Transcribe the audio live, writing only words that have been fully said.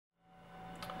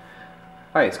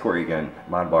Hi, it's Corey again,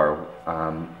 Modbar.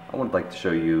 I would like to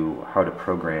show you how to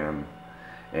program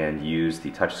and use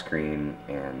the touchscreen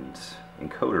and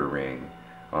encoder ring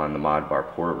on the Modbar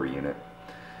pour-over unit.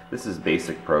 This is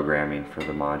basic programming for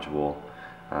the module.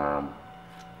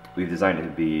 We've designed it to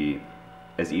be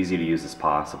as easy to use as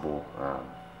possible.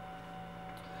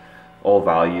 All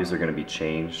values are going to be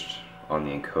changed on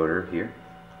the encoder here.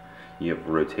 You have a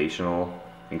rotational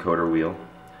encoder wheel.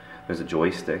 There's a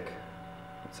joystick.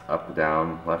 It's up,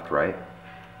 down, left, right,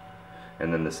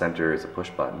 and then the center is a push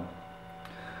button.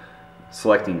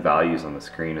 Selecting values on the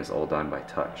screen is all done by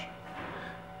touch.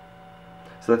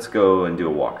 So let's go and do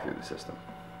a walk through the system.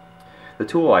 The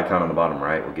tool icon on the bottom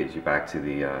right will get you back to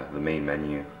the main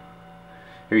menu.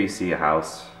 Here you see a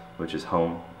house, which is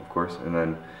home, of course, and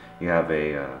then you have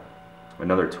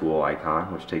another tool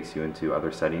icon, which takes you into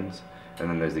other settings, and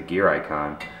then there's the gear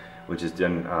icon, which is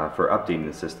done for updating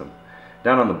the system.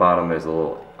 Down on the bottom there's a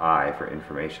little I for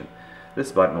information.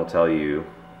 This button will tell you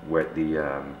what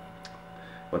the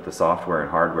software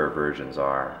and hardware versions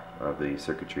are of the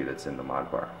circuitry that's in the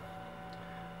Modbar.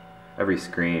 Every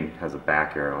screen has a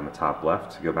back arrow on the top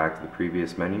left to go back to the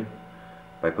previous menu.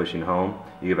 By pushing home,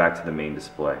 you go back to the main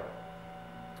display.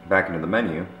 Back into the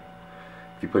menu,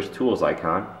 if you push the tools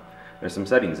icon, there's some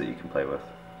settings that you can play with.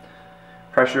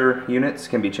 Pressure units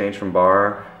can be changed from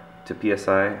bar to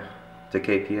PSI to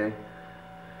kPa.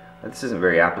 This isn't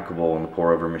very applicable in the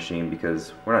pour-over machine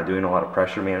because we're not doing a lot of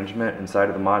pressure management inside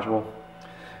of the module.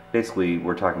 Basically,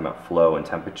 we're talking about flow and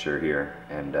temperature here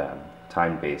and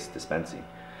time-based dispensing.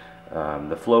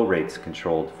 The flow rate's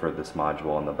controlled for this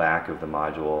module. On the back of the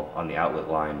module, on the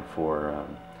outlet line for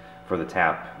the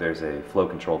tap, there's a flow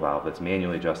control valve that's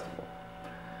manually adjustable.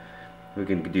 We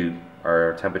can do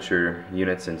our temperature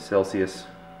units in Celsius,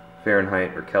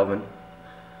 Fahrenheit, or Kelvin.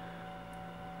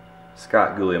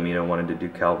 Scott Guglielmino wanted to do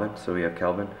Kelvin, so we have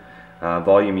Kelvin.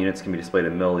 Volume units can be displayed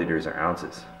in milliliters or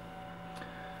ounces.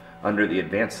 Under the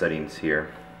advanced settings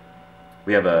here,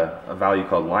 we have a value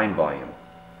called line volume.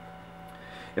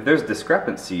 If there's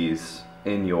discrepancies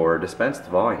in your dispensed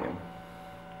volume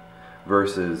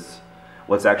versus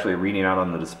what's actually reading out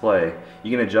on the display,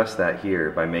 you can adjust that here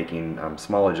by making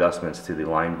small adjustments to the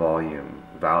line volume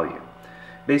value.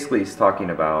 Basically, it's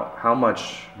talking about how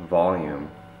much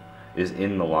volume is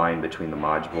in the line between the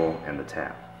module and the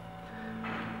tap.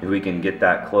 If we can get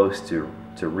that close to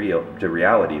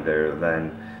reality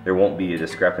then there won't be a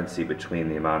discrepancy between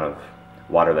the amount of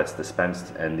water that's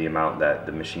dispensed and the amount that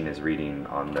the machine is reading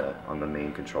on the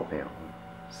main control panel.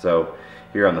 So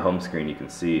here on the home screen you can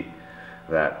see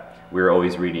that we're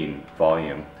always reading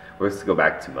volume. Let's go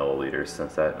back to milliliters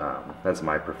since that's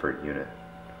my preferred unit.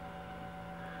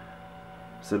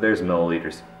 So there's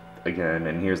milliliters again,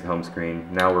 and here's the home screen.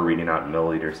 Now we're reading out in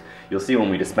milliliters. You'll see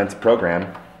when we dispense a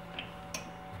program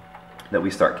that we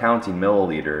start counting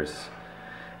milliliters,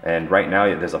 and right now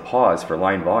there's a pause for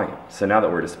line volume. So now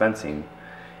that we're dispensing,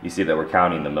 you see that we're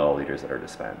counting the milliliters that are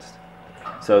dispensed.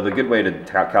 So the good way to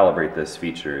calibrate this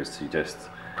feature is to just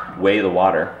weigh the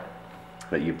water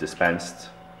that you've dispensed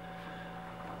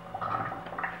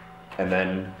and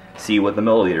then see what the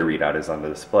milliliter readout is on the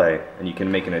display, and you can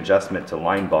make an adjustment to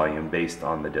line volume based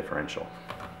on the differential.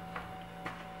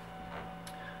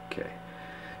 Okay.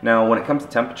 Now when it comes to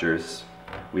temperatures,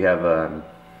 we have an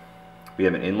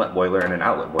inlet boiler and an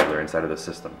outlet boiler inside of the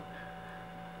system.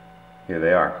 Here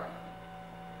they are.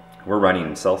 We're running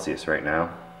in Celsius right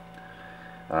now.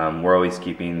 We're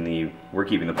keeping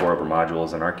the pour-over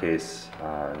modules, in our case,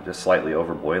 just slightly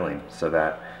over boiling, so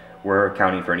that we're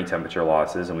accounting for any temperature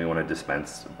losses, and we want to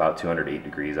dispense about 208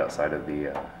 degrees outside of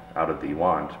out of the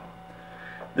wand.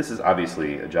 This is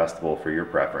obviously adjustable for your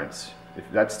preference. If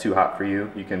that's too hot for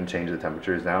you, you can change the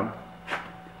temperatures down.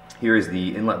 Here is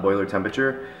the inlet boiler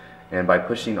temperature, and by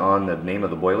pushing on the name of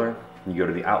the boiler, you go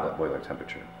to the outlet boiler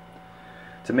temperature.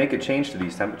 To make a change to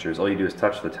these temperatures, all you do is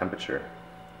touch the temperature.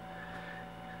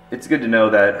 It's good to know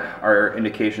that our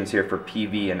indications here for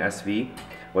PV and SV,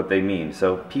 what they mean.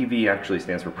 So PV actually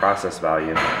stands for process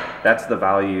value. That's the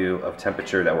value of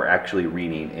temperature that we're actually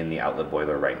reading in the outlet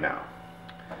boiler right now.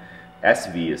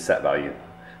 SV is set value.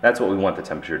 That's what we want the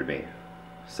temperature to be.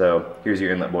 So here's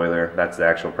your inlet boiler. That's the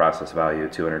actual process value,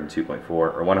 202.4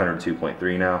 or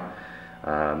 102.3 now.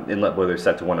 Inlet boiler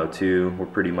set to 102. We're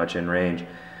pretty much in range.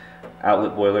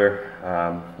 Outlet boiler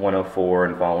 104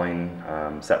 and following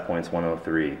set points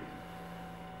 103.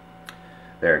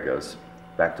 There it goes.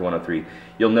 Back to 103.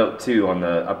 You'll note too on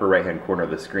the upper right hand corner of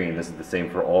the screen, this is the same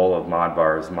for all of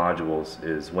Modbar's modules,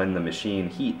 is when the machine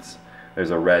heats,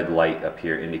 there's a red light up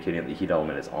here indicating that the heat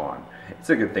element is on. It's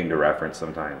a good thing to reference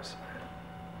sometimes.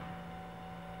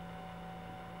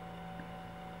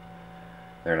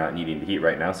 They're not needing to heat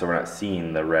right now, so we're not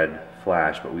seeing the red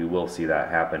flash, but we will see that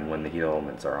happen when the heat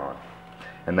elements are on.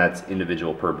 And that's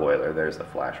individual per boiler. There's the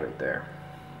flash right there.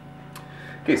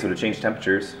 Okay, so to change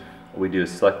temperatures, what we do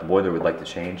is select the boiler we'd like to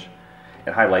change.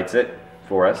 It highlights it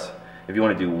for us. If you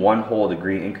want to do 1 whole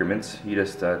degree increments, you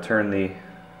just turn the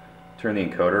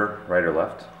encoder right or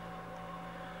left.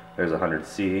 There's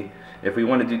 100°C. If we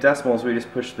want to do decimals, we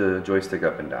just push the joystick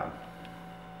up and down.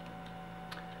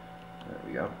 There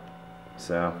we go.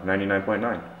 So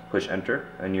 99.9. Push enter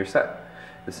and you're set.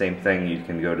 The same thing, you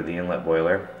can go to the inlet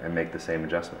boiler and make the same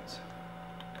adjustments.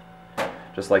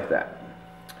 Just like that.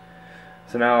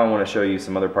 So now I want to show you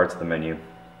some other parts of the menu.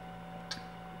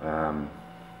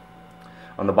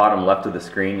 On the bottom left of the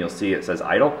screen, you'll see it says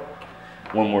idle.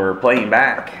 When we're playing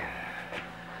back,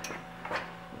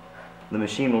 the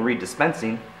machine will read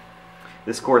dispensing.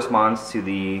 This corresponds to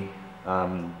the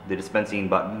dispensing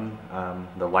button.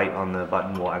 The light on the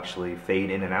button will actually fade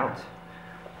in and out.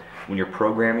 When you're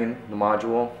programming the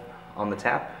module on the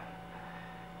tap,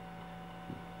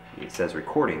 it says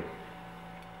recording.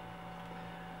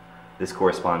 This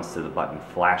corresponds to the button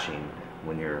flashing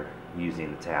when you're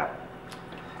using the tap.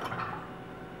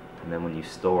 And then when you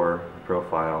store the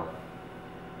profile,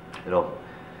 it'll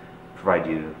provide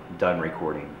you done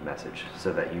recording message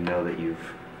so that you know that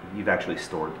you've actually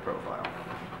stored the profile.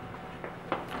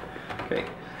 Okay,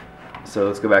 so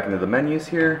let's go back into the menus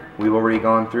here. We've already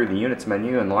gone through the units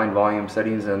menu and line volume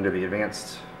settings under the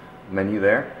advanced menu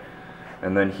there.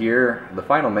 And then here, the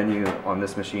final menu on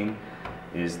this machine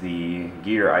is the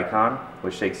gear icon,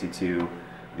 which takes you to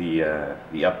the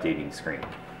updating screen.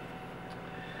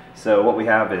 So what we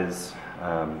have is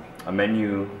a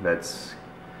menu that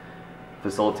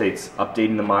facilitates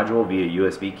updating the module via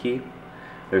USB key.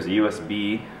 There's a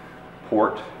USB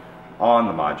port on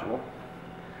the module,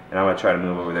 and I'm going to try to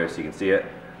move over there so you can see it.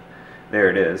 There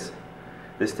it is.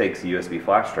 This takes a USB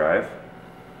flash drive,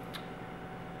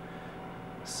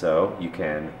 so you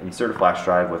can insert a flash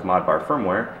drive with Modbar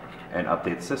firmware and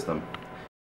update the system.